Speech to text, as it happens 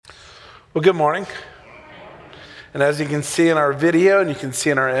Well, good morning. And as you can see in our video and you can see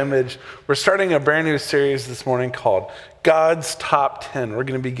in our image, we're starting a brand new series this morning called God's Top 10. We're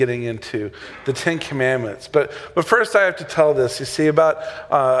going to be getting into the 10 commandments. But first I have to tell this. You see, about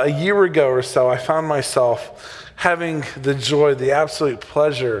a year ago or so, I found myself having the joy, the absolute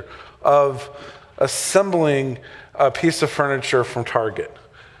pleasure of assembling a piece of furniture from Target.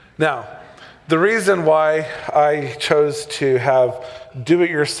 Now, the reason why I chose to have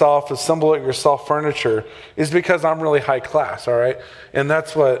do-it-yourself, assemble-it-yourself furniture is because I'm really high class, all right? And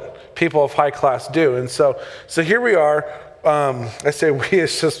that's what people of high class do. And so here we are. I say we,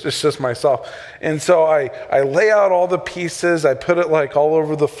 it's just myself. And so I lay out all the pieces. I put it like all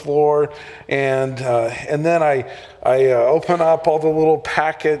over the floor, and then I open up all the little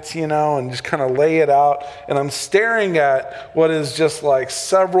packets, and just kind of lay it out. And I'm staring at what is just like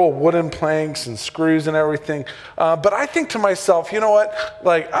several wooden planks and screws and everything. But I think to myself, you know what?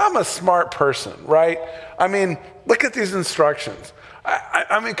 Like, I'm a smart person, right? I mean, look at these instructions.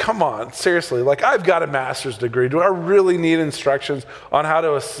 I mean, come on, seriously. Like, I've got a master's degree. Do I really need instructions on how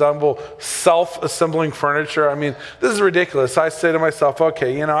to assemble self-assembling furniture? I mean, this is ridiculous. I say to myself,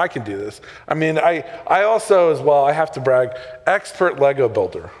 okay, I can do this. I mean, I also, as well, I have to brag, expert Lego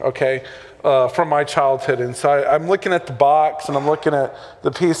builder, okay, from my childhood. And so I'm looking at the box and I'm looking at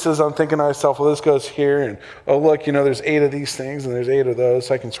the pieces. I'm thinking to myself, well, this goes here. And, oh, look, there's 8 of these things and there's 8 of those,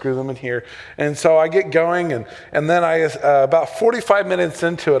 so I can screw them in here. And so I get going, and then about 45 minutes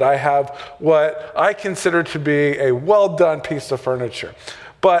into it, I have what I consider to be a well-done piece of furniture.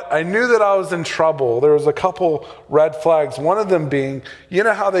 But I knew that I was in trouble. There was a couple red flags. One of them being,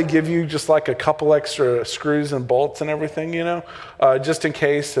 how they give you just like a couple extra screws and bolts and everything, just in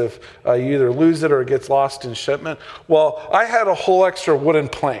case if you either lose it or it gets lost in shipment. Well, I had a whole extra wooden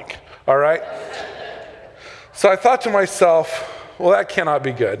plank, all right? So I thought to myself, well, that cannot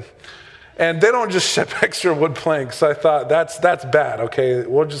be good. And they don't just ship extra wood planks. So I thought, that's bad, okay?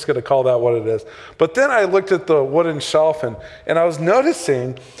 We're just going to call that what it is. But then I looked at the wooden shelf, and I was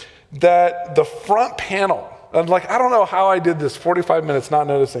noticing that the front panel, I'm like, I don't know how I did this 45 minutes not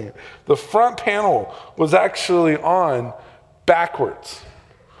noticing it. The front panel was actually on backwards,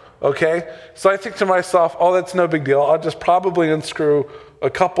 okay? So I think to myself, oh, that's no big deal. I'll just probably unscrew a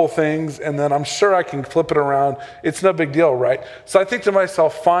couple things, and then I'm sure I can flip it around. It's no big deal, right? So I think to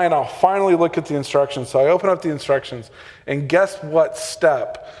myself, fine, I'll finally look at the instructions. So I open up the instructions, and guess what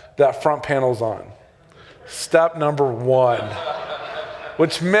step that front panel's on? Step number 1.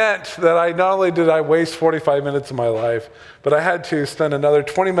 Which meant that not only did I waste 45 minutes of my life, but I had to spend another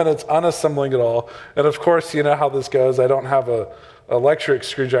 20 minutes unassembling it all. And of course, you know how this goes. I don't have a electric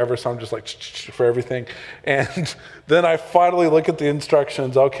screwdriver, so I'm just like for everything. And then I finally look at the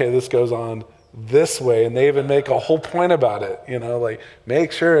instructions. Okay, this goes on this way, and they even make a whole point about it. Like,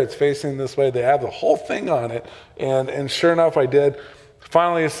 make sure it's facing this way. They have the whole thing on it, and sure enough, I did.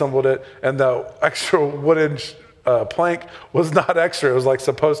 Finally assembled it, and the extra wooden plank was not extra. It was like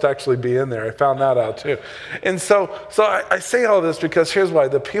supposed to actually be in there. I found that out too. And so I say all this because here's why.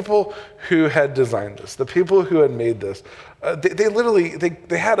 The people who had designed this, the people who had made this, they literally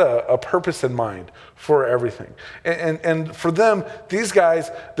had a purpose in mind for everything. And for them, these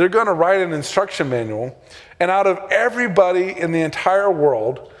guys, they're going to write an instruction manual, and out of everybody in the entire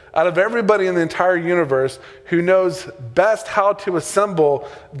world, out of everybody in the entire universe who knows best how to assemble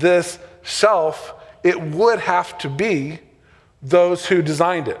this shelf, it would have to be those who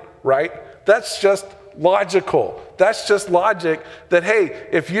designed it, right? That's just logical. That's just logic that, hey,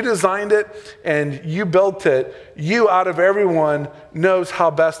 if you designed it and you built it, you out of everyone knows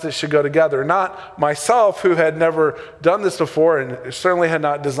how best it should go together. Not myself, who had never done this before and certainly had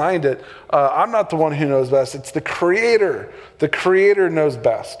not designed it. I'm not the one who knows best. It's the Creator. The Creator knows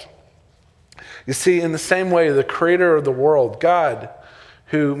best. You see, in the same way, the Creator of the world, God,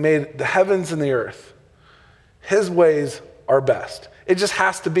 who made the heavens and the earth, His ways are best. It just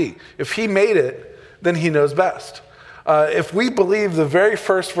has to be. If He made it, then He knows best. If we believe the very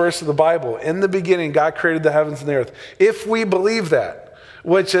first verse of the Bible, in the beginning, God created the heavens and the earth. If we believe that,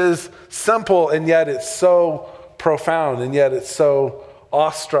 which is simple, and yet it's so profound, and yet it's so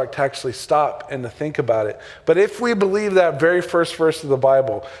awestruck to actually stop and to think about it. But if we believe that very first verse of the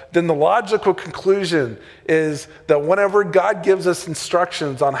Bible, then the logical conclusion is that whenever God gives us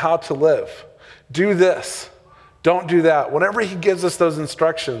instructions on how to live, do this, don't do that. Whenever He gives us those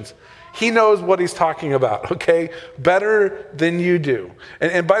instructions, He knows what He's talking about, okay? Better than you do.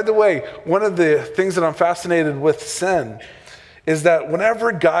 And by the way, one of the things that I'm fascinated with sin is that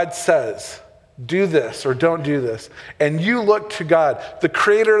whenever God says, do this or don't do this, and you look to God, the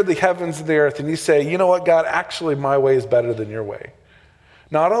Creator of the heavens and the earth, and you say, you know what, God, actually my way is better than your way.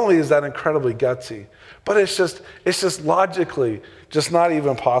 Not only is that incredibly gutsy, but it's just logically just not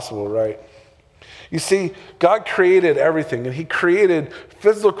even possible, right? You see, God created everything, and he created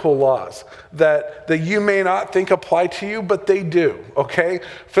physical laws that you may not think apply to you, but they do, okay?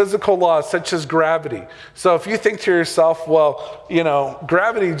 Physical laws such as gravity. So if you think to yourself, well,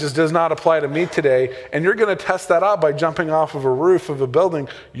 gravity just does not apply to me today, and you're going to test that out by jumping off of a roof of a building,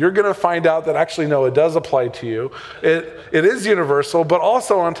 you're going to find out that actually, no, it does apply to you. It is universal, but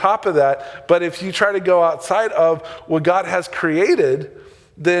also on top of that, but if you try to go outside of what God has created,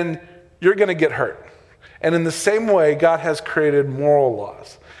 then you're going to get hurt. And in the same way, God has created moral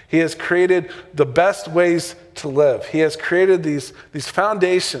laws. He has created the best ways to live. He has created these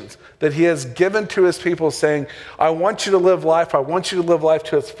foundations that he has given to his people saying, I want you to live life. I want you to live life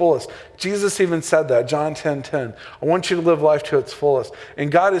to its fullest. Jesus even said that, John 10:10. I want you to live life to its fullest.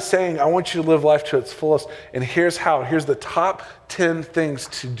 And God is saying, I want you to live life to its fullest. And here's how. Here's the top 10 things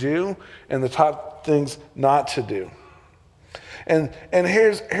to do and the top things not to do. And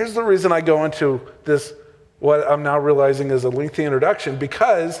here's the reason I go into this, what I'm now realizing is a lengthy introduction,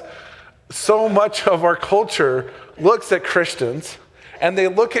 because so much of our culture looks at Christians and they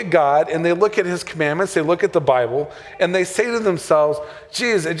look at God and they look at his commandments, they look at the Bible, and they say to themselves,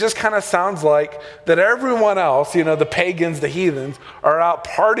 geez, it just kind of sounds like that everyone else, the pagans, the heathens, are out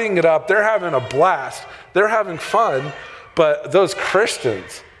partying it up. They're having a blast. They're having fun. But those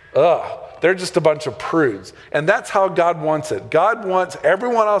Christians, they're just a bunch of prudes. And that's how God wants it. God wants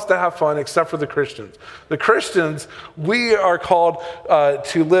everyone else to have fun except for the Christians. The Christians, we are called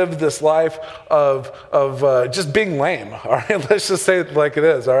to live this life of just being lame. All right, let's just say it like it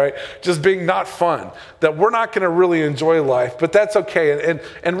is. All right, just being not fun. That we're not going to really enjoy life, but that's okay.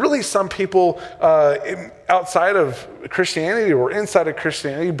 And really, some people outside of Christianity or inside of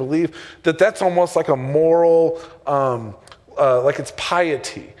Christianity believe that that's almost like a moral, like it's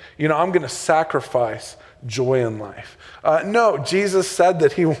piety. I'm going to sacrifice joy in life. No, Jesus said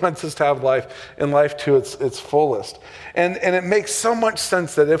that he wants us to have life and life to its fullest. And it makes so much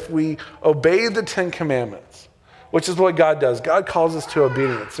sense that if we obey the 10 commandments, which is what God does, God calls us to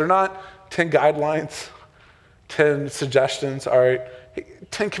obedience. They're not 10 guidelines, 10 suggestions, all right?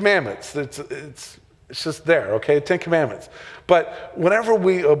 10 commandments. It's just there, okay? 10 commandments. But whenever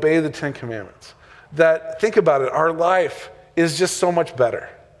we obey the 10 commandments, think about it, our life is just so much better.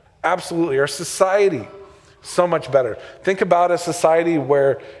 Absolutely. Our society, so much better. Think about a society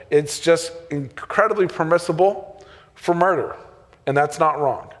where it's just incredibly permissible for murder, and that's not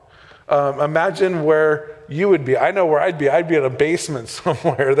wrong. Imagine where you would be. I know where I'd be. I'd be in a basement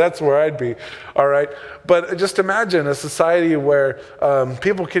somewhere. That's where I'd be, all right? But just imagine a society where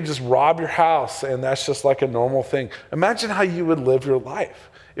people could just rob your house, and that's just like a normal thing. Imagine how you would live your life.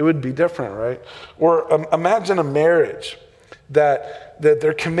 It would be different, right? Or imagine a marriage that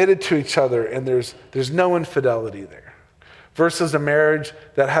they're committed to each other and there's no infidelity there, versus a marriage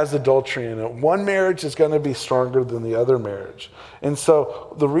that has adultery in it. One marriage is going to be stronger than the other marriage. And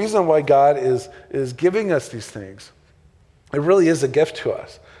so the reason why God is giving us these things, it really is a gift to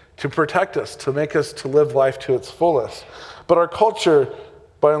us, to protect us, to make us to live life to its fullest. But our culture,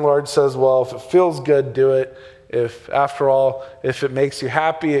 by and large, says, well, if it feels good, do it. After all, if it makes you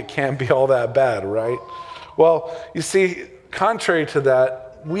happy, it can't be all that bad, right? Well, you see, contrary to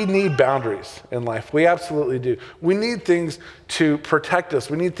that, we need boundaries in life. We absolutely do. We need things to protect us.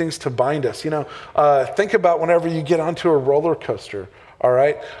 We need things to bind us. Think about whenever you get onto a roller coaster, all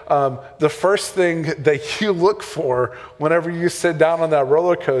right? The first thing that you look for whenever you sit down on that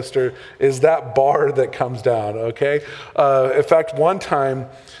roller coaster is that bar that comes down, okay? In fact, one time,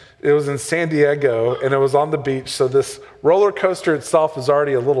 it was in San Diego, and it was on the beach, so this roller coaster itself is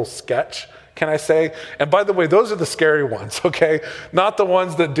already a little sketch, can I say? And by the way, those are the scary ones, okay? Not the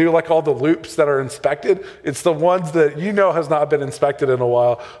ones that do like all the loops that are inspected. It's the ones that has not been inspected in a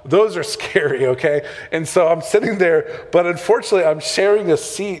while. Those are scary, okay? And so I'm sitting there, but unfortunately I'm sharing a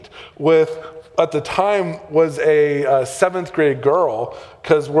seat with, at the time, was a 7th grade girl,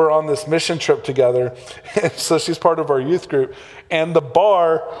 because we're on this mission trip together. And so she's part of our youth group. And the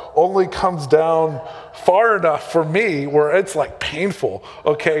bar only comes down far enough for me where it's like painful,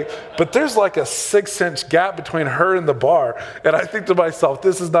 okay? But there's like a 6-inch gap between her and the bar. And I think to myself,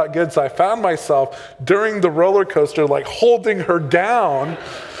 this is not good. So I found myself during the roller coaster, like holding her down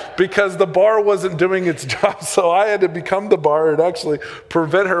because the bar wasn't doing its job. So I had to become the bar and actually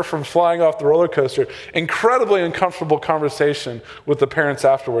prevent her from flying off the roller coaster. Incredibly uncomfortable conversation with the parents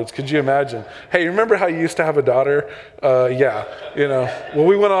afterwards. Could you imagine? Hey, you remember how you used to have a daughter? Yeah, Well,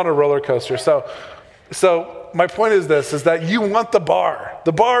 we went on a roller coaster. So So my point is this, is that you want the bar.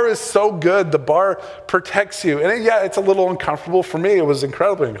 The bar is so good. The bar protects you. And yeah, it's a little uncomfortable. For me, it was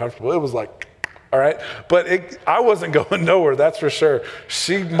incredibly uncomfortable. It was like, all right. But I wasn't going nowhere, that's for sure.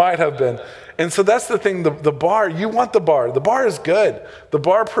 She might have been. And so that's the thing, the bar, you want the bar. The bar is good. The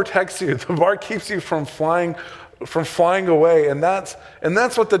bar protects you. The bar keeps you from flying away. And that's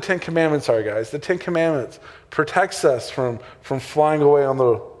what the 10 Commandments are, guys. The 10 Commandments protects us from flying away on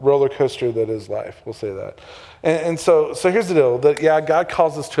the roller coaster that is life. We'll say that. And so here's the deal, that yeah, God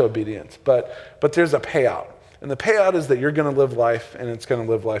calls us to obedience, but there's a payout. And the payout is that you're going to live life, and it's going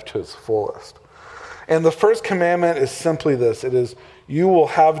to live life to its fullest. And the first commandment is simply this. It is, you will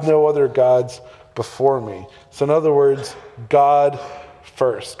have no other gods before me. So in other words, God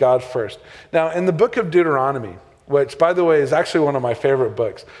first. Now, in the book of Deuteronomy, which, by the way, is actually one of my favorite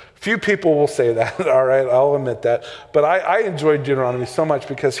books. Few people will say that, all right? I'll admit that. But I enjoyed Deuteronomy so much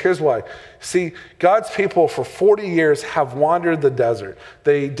because here's why. See, God's people for 40 years have wandered the desert.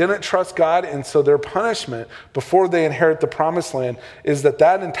 They didn't trust God, and so their punishment before they inherit the promised land is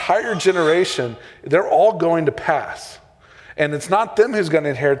that entire generation, they're all going to pass. And it's not them who's going to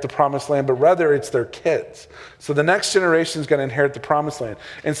inherit the promised land, but rather it's their kids. So the next generation is going to inherit the promised land.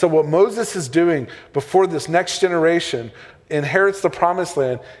 And so what Moses is doing before this next generation inherits the promised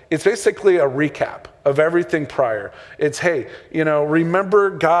land, it's basically a recap of everything prior. It's, hey, remember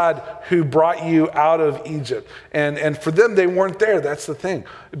God who brought you out of Egypt. And for them, they weren't there. That's the thing.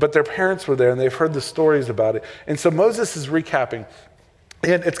 But their parents were there, and they've heard the stories about it. And so Moses is recapping.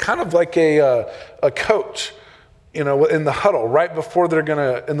 And it's kind of like a coach, in the huddle, right before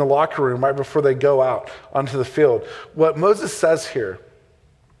in the locker room, right before they go out onto the field. What Moses says here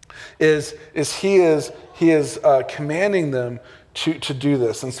is he is commanding them to do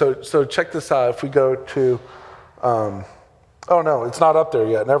this. And so check this out. If we go to, oh no, it's not up there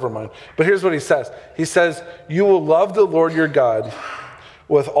yet. Never mind. But here's what he says. He says, you will love the Lord your God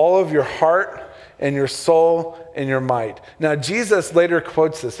with all of your heart and your soul and your might. Now, Jesus later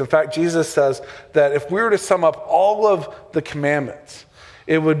quotes this. In fact, Jesus says that if we were to sum up all of the commandments,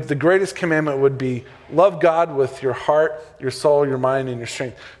 the greatest commandment would be love God with your heart, your soul, your mind, and your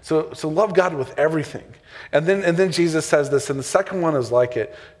strength. So love God with everything. And then Jesus says this, and the second one is like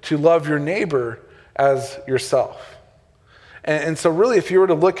it, to love your neighbor as yourself. And so really, if you were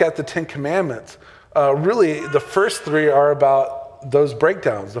to look at the 10 Commandments, really the first three are about those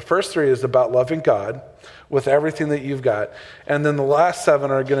breakdowns. The first three is about loving God with everything that you've got. And then the last 7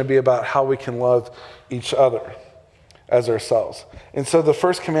 are going to be about how we can love each other as ourselves. And so the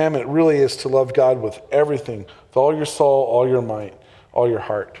first commandment really is to love God with everything, with all your soul, all your might, all your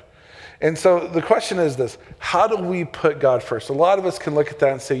heart. And so the question is this, how do we put God first? A lot of us can look at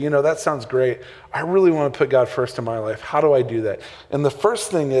that and say, that sounds great. I really want to put God first in my life. How do I do that? And the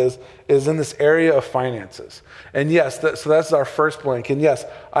first thing is in this area of finances. And yes, so that's our first blank. And yes,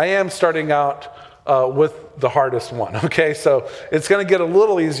 I am starting out with the hardest one, okay? So it's going to get a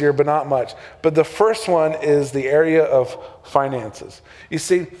little easier, but not much. But the first one is the area of finances. You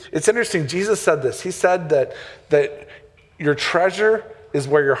see, it's interesting. Jesus said this. He said that your treasure is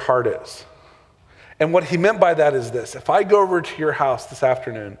where your heart is. And what he meant by that is this. If I go over to your house this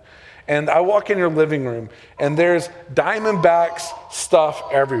afternoon and I walk in your living room and there's Diamondbacks stuff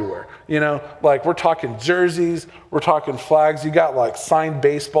everywhere, like we're talking jerseys, we're talking flags, you got like signed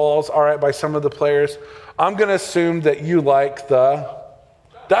baseballs, all right, by some of the players. I'm going to assume that you like the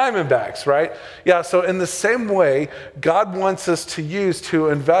Diamondbacks, right? Yeah, so in the same way, God wants us to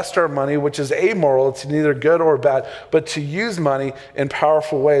invest our money, which is amoral, it's neither good or bad, but to use money in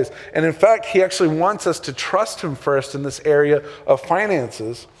powerful ways. And in fact, he actually wants us to trust him first in this area of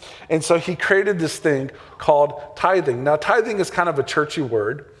finances. And so he created this thing called tithing. Now, tithing is kind of a churchy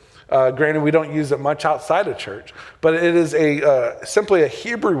word. Granted, we don't use it much outside of church, but it is simply a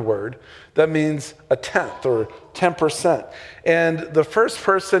Hebrew word that means a tenth or 10%. And the first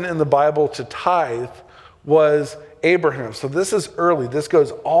person in the Bible to tithe was Abraham. So this is early. This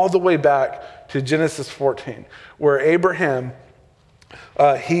goes all the way back to Genesis 14, where Abraham,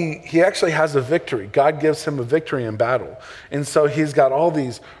 he actually has a victory. God gives him a victory in battle. And so he's got all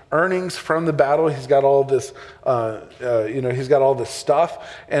these earnings from the battle. He's got all this, he's got all this stuff.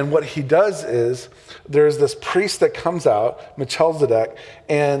 And what he does is there's this priest that comes out, Melchizedek,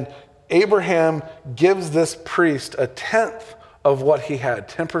 and Abraham gives this priest a tenth of what he had,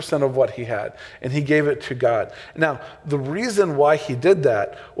 10% of what he had, and he gave it to God. Now, the reason why he did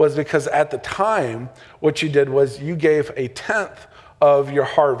that was because at the time, what you did was you gave a tenth of your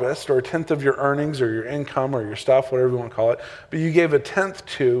harvest or a tenth of your earnings or your income or your stuff, whatever you want to call it, but you gave a tenth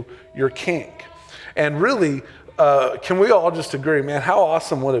to your king. And really, can we all just agree, man, how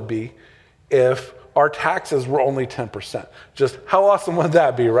awesome would it be if our taxes were only 10%. Just how awesome would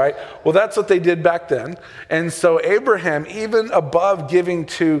that be, right? Well, that's what they did back then. And so Abraham, even above giving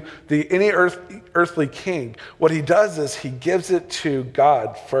to any earthly king, what he does is he gives it to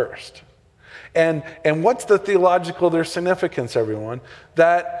God first. And what's the theological significance, everyone?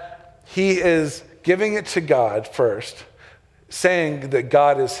 That he is giving it to God first, saying that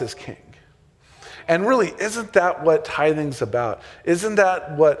God is his king. And really, isn't that what tithing's about? Isn't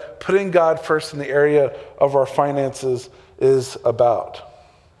that what putting God first in the area of our finances is about?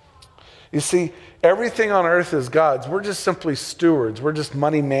 You see, everything on earth is God's. We're just simply stewards. We're just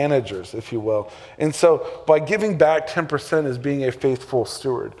money managers, if you will. And so by giving back 10% is being a faithful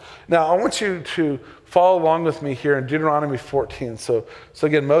steward. Now, I want you to follow along with me here in Deuteronomy 14. So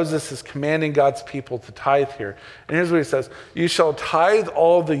again, Moses is commanding God's people to tithe here. And here's what he says. You shall tithe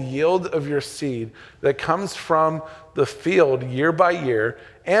all the yield of your seed that comes from the field year by year,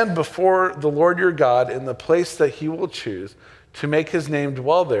 and before the Lord your God in the place that he will choose to make his name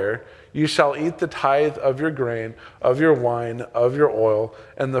dwell there. You shall eat the tithe of your grain, of your wine, of your oil,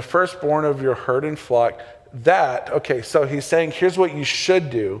 and the firstborn of your herd and flock. So he's saying, here's what you should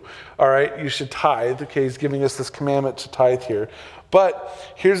do. All right, you should tithe. Okay, he's giving us this commandment to tithe here.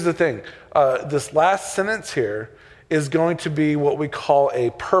 But here's the thing. This last sentence here is going to be what we call a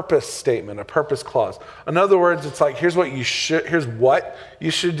purpose statement, a purpose clause. In other words, it's like, here's what you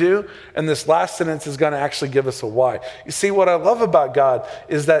should do, and this last sentence is going to actually give us a why. You see, what I love about God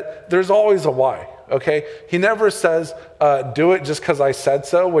is that there's always a why, okay? He never says, do it just because I said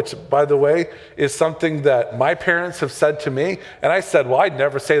so, which, by the way, is something that my parents have said to me, and I said, well, I'd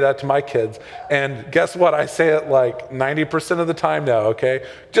never say that to my kids, and guess what? I say it like 90% of the time now, okay?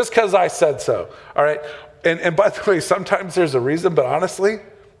 Just because I said so, all right? And by the way, sometimes there's a reason, but honestly,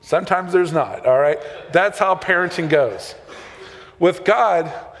 sometimes there's not, all right? That's how parenting goes. With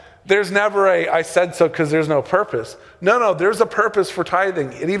God, there's never I said so because there's no purpose. No, there's a purpose for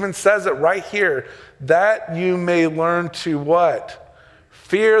tithing. It even says it right here, that you may learn to what?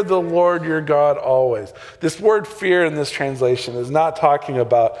 Fear the Lord your God always. This word fear in this translation is not talking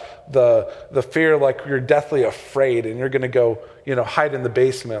about the fear like you're deathly afraid and you're going to go, hide in the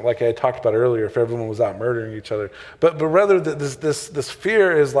basement like I talked about earlier if everyone was out murdering each other. But rather this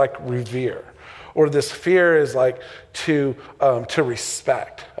fear is like revere, or this fear is like to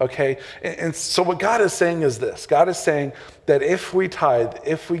respect, okay? And so what God is saying is this. God is saying that if we tithe,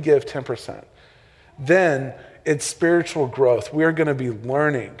 if we give 10%, then it's spiritual growth. We're going to be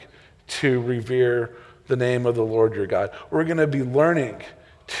learning to revere the name of the Lord your God. We're going to be learning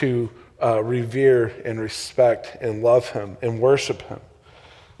to revere and respect and love him and worship him.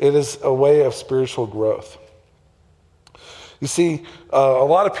 It is a way of spiritual growth. You see, a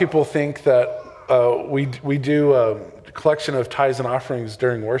lot of people think that we do a collection of tithes and offerings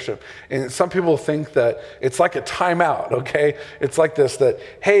during worship. And some people think that it's like a timeout, okay? It's like this, that,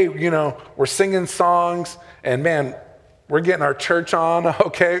 hey, we're singing songs and man, we're getting our church on,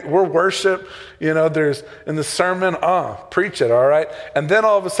 okay? We're worship, there's in the sermon, preach it, all right? And then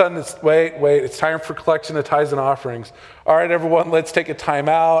all of a sudden it's, wait, it's time for collection of tithes and offerings. All right, everyone, let's take a time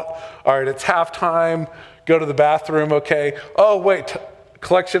out. All right, it's halftime, go to the bathroom, okay? Oh, wait,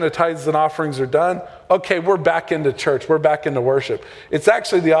 collection of tithes and offerings are done. Okay, we're back into church. We're back into worship. It's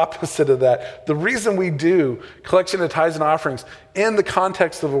actually the opposite of that. The reason we do collection of tithes and offerings in the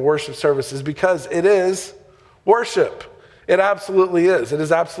context of a worship service is because it is worship. It absolutely is. It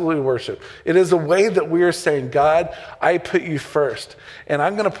is absolutely worship. It is a way that we are saying, God, I put you first. And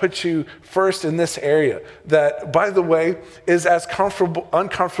I'm going to put you first in this area that, by the way, is as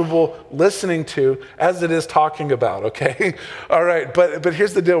uncomfortable listening to as it is talking about, okay? All right, but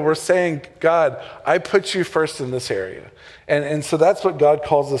here's the deal. We're saying, God, I put you first in this area. And so that's what God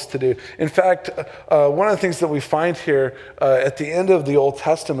calls us to do. In fact, one of the things that we find here at the end of the Old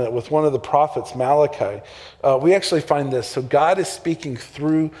Testament with one of the prophets, Malachi, we actually find this. So God is speaking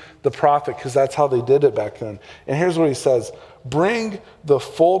through the prophet because that's how they did it back then. And here's what he says. Bring the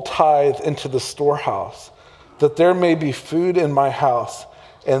full tithe into the storehouse, that there may be food in my house,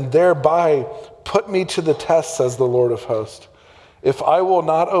 and thereby put me to the test, says the Lord of hosts. If I will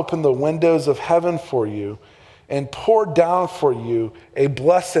not open the windows of heaven for you, and pour down for you a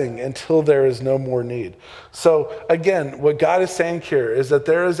blessing until there is no more need. So again, what God is saying here is that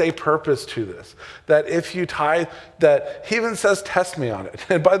there is a purpose to this. That if you tithe, that he even says, test me on it.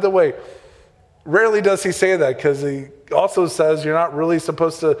 And by the way, rarely does he say that because he also says you're not really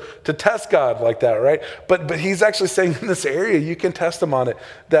supposed to test God like that, right? But he's actually saying in this area, you can test him on it.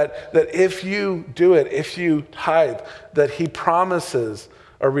 That if you do it, if you tithe, that he promises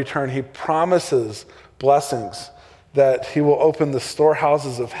a return. He promises blessings, that he will open the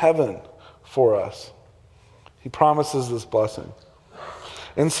storehouses of heaven for us. He promises this blessing.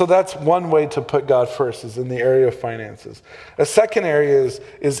 And so that's one way to put God first, is in the area of finances. A second area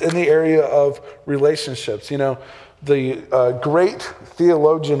is in the area of relationships. You know, the great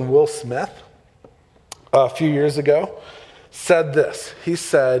theologian Will Smith, a few years ago, said this. He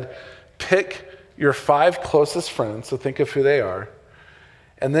said, pick your 5 closest friends, so think of who they are.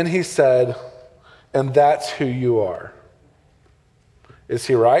 And then he said, and that's who you are. Is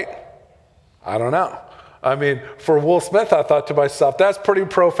he right? I don't know. I mean, for Will Smith, I thought to myself, that's pretty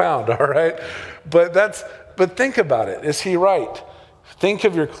profound, all right? But think about it. Is he right? Think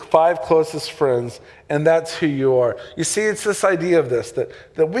of your 5 closest friends, and that's who you are. You see, it's this idea of this,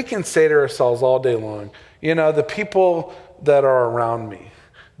 that we can say to ourselves all day long, you know, the people that are around me,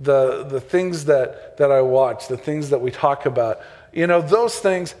 the things that I watch, the things that we talk about, you know, those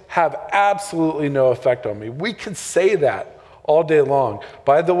things have absolutely no effect on me. We could say that all day long.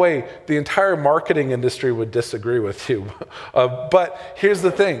 By the way, the entire marketing industry would disagree with you. But here's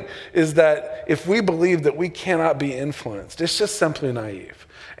the thing, is that if we believe that we cannot be influenced, it's just simply naive.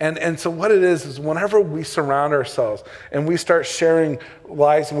 And so what it is whenever we surround ourselves and we start sharing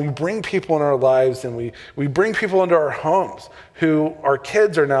lives and we bring people in our lives and we bring people into our homes who our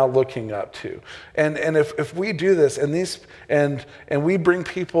kids are now looking up to. And if we do this and we bring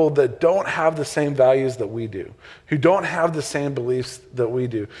people that don't have the same values that we do, who don't have the same beliefs that we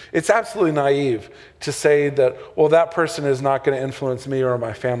do, it's absolutely naive to say that, well, that person is not going to influence me or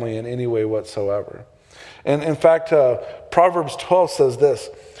my family in any way whatsoever. And in fact, Proverbs 12 says this,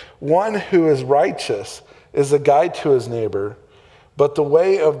 one who is righteous is a guide to his neighbor, but the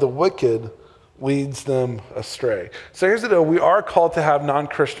way of the wicked leads them astray. So here's the deal. We are called to have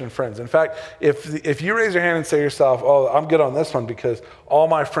non-Christian friends. In fact, if you raise your hand and say to yourself, oh, I'm good on this one because all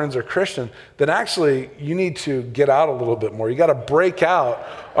my friends are Christian, then actually you need to get out a little bit more. You got to break out,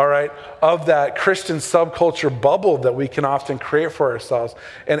 all right, of that Christian subculture bubble that we can often create for ourselves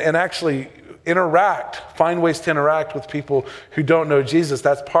and actually find ways to interact with people who don't know Jesus.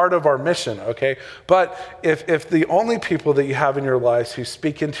 That's part of our mission, okay? But if the only people that you have in your lives who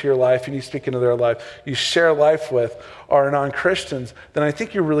speak into your life and you speak into their life, you share life with, are non-Christians, then I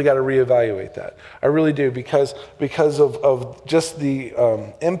think you really got to reevaluate that. I really do, because of just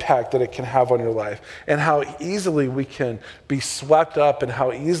the impact that it can have on your life and how easily we can be swept up and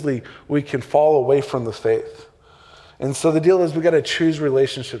how easily we can fall away from the faith. And so the deal is we got to choose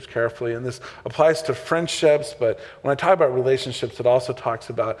relationships carefully. And this applies to friendships, but when I talk about relationships, it also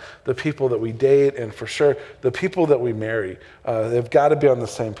talks about the people that we date and for sure the people that we marry. They've got to be on the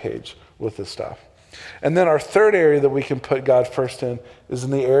same page with this stuff. And then our third area that we can put God first in is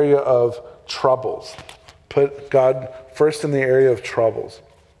in the area of troubles. Put God first in the area of troubles.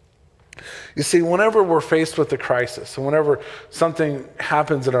 You see, whenever we're faced with a crisis, and whenever something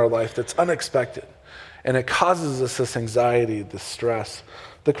happens in our life that's unexpected, and it causes us this anxiety, this stress.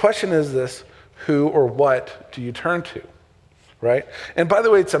 The question is this, who or what do you turn to, right? And by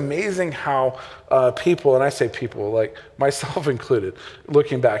the way, it's amazing how people, and I say people, like myself included,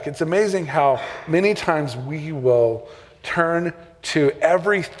 looking back, it's amazing how many times we will turn to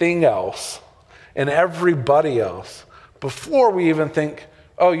everything else and everybody else before we even think,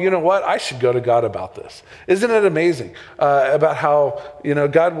 oh, you know what? I should go to God about this. Isn't it amazing about how, you know,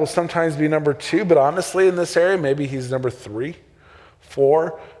 God will sometimes be number 2, but honestly in this area, maybe he's number 3,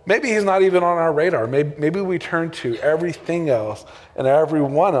 4. Maybe he's not even on our radar. Maybe we turn to everything else and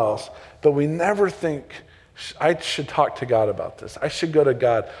everyone else, but we never think, I should talk to God about this. I should go to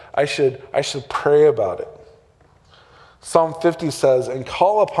God. I should pray about it. Psalm 50 says, and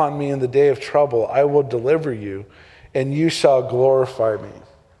call upon me in the day of trouble. I will deliver you, and you shall glorify me.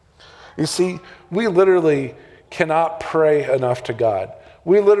 You see, we literally cannot pray enough to God.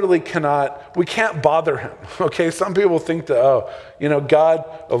 We can't bother him, okay? Some people think that, oh, you know, God,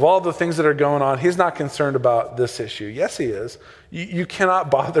 of all the things that are going on, he's not concerned about this issue. Yes, he is. You cannot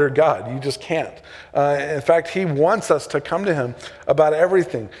bother God. You just can't. In fact, he wants us to come to him about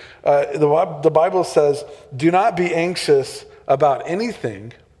everything. The Bible says, do not be anxious about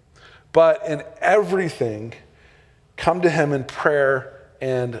anything, but in everything, come to him in prayer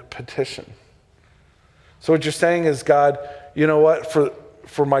and petition. So what you're saying is, God, you know what?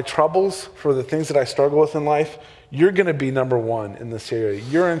 For my troubles, for the things that I struggle with in life, you're going to be number 1 in this area.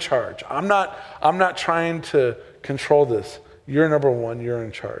 You're in charge. I'm not trying to control this. You're number 1. You're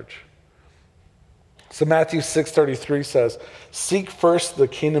in charge. So Matthew 6:33 says, seek first the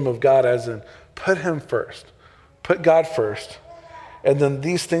kingdom of God, as in put him first. Put God first. And then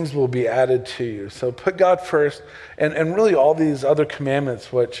these things will be added to you. So put God first, and really all these other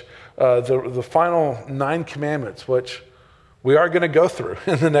commandments, which the final 9 commandments, which we are going to go through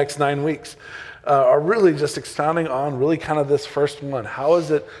in the next 9 weeks are really just expounding on really kind of this first one. How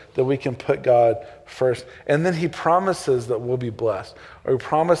is it that we can put God first? And then he promises that we'll be blessed, or he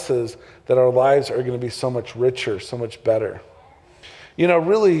promises that our lives are going to be so much richer, so much better.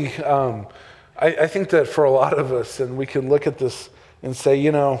 Really, I think that for a lot of us, and we can look at this and say,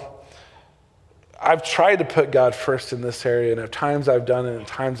 I've tried to put God first in this area, and at times I've done it, and at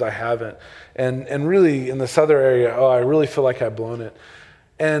times I haven't. And really, in this other area, I really feel like I've blown it.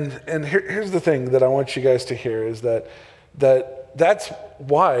 And here's the thing that I want you guys to hear is that's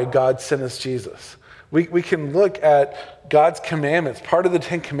why God sent us Jesus. We can look at God's commandments. Part of the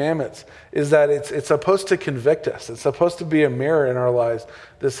 10 commandments is that it's supposed to convict us. It's supposed to be a mirror in our lives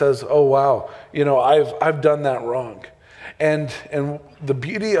that says, oh, wow, I've done that wrong. And the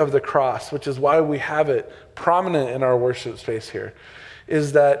beauty of the cross, which is why we have it prominent in our worship space here,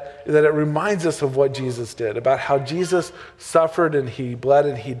 is that it reminds us of what Jesus did, about how Jesus suffered and he bled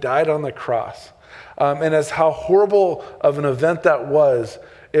and he died on the cross. And as how horrible of an event that was,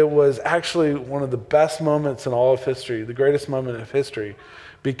 it was actually one of the best moments in all of history, the greatest moment of history,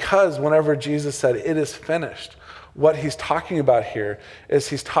 because whenever Jesus said, "It is finished," what he's talking about here is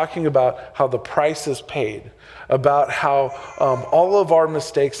he's talking about how the price is paid, about how all of our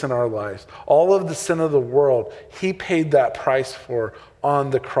mistakes in our lives, all of the sin of the world, he paid that price for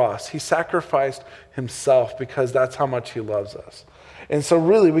on the cross. He sacrificed himself because that's how much he loves us. And so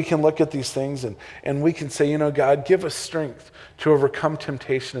really we can look at these things and we can say, God, give us strength to overcome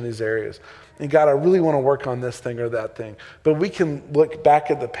temptation in these areas. And God, I really want to work on this thing or that thing. But we can look back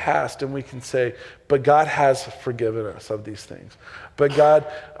at the past and we can say, but God has forgiven us of these things. But God,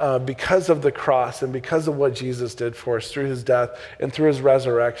 because of the cross and because of what Jesus did for us through his death and through his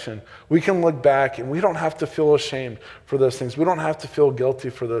resurrection, we can look back and we don't have to feel ashamed for those things. We don't have to feel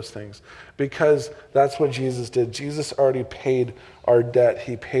guilty for those things because that's what Jesus did. Jesus already paid our debt.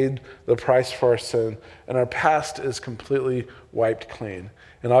 He paid the price for our sin, and our past is completely wiped clean.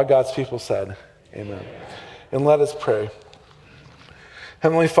 And all God's people said, amen. And let us pray.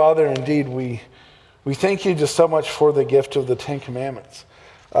 Heavenly Father, indeed, we thank you just so much for the gift of the 10 Commandments,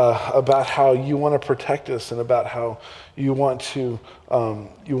 about how you want to protect us and about how you want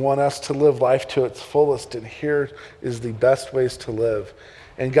us to live life to its fullest. And here is the best ways to live.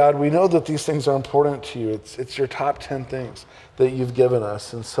 And God, we know that these things are important to you. It's your top 10 things that you've given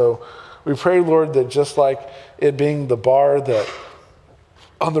us. And so we pray, Lord, that just like it being the bar that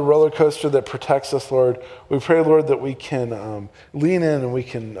on the roller coaster that protects us, Lord, we pray, Lord, that we can lean in and we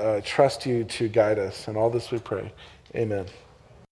can trust you to guide us. And all this we pray. Amen.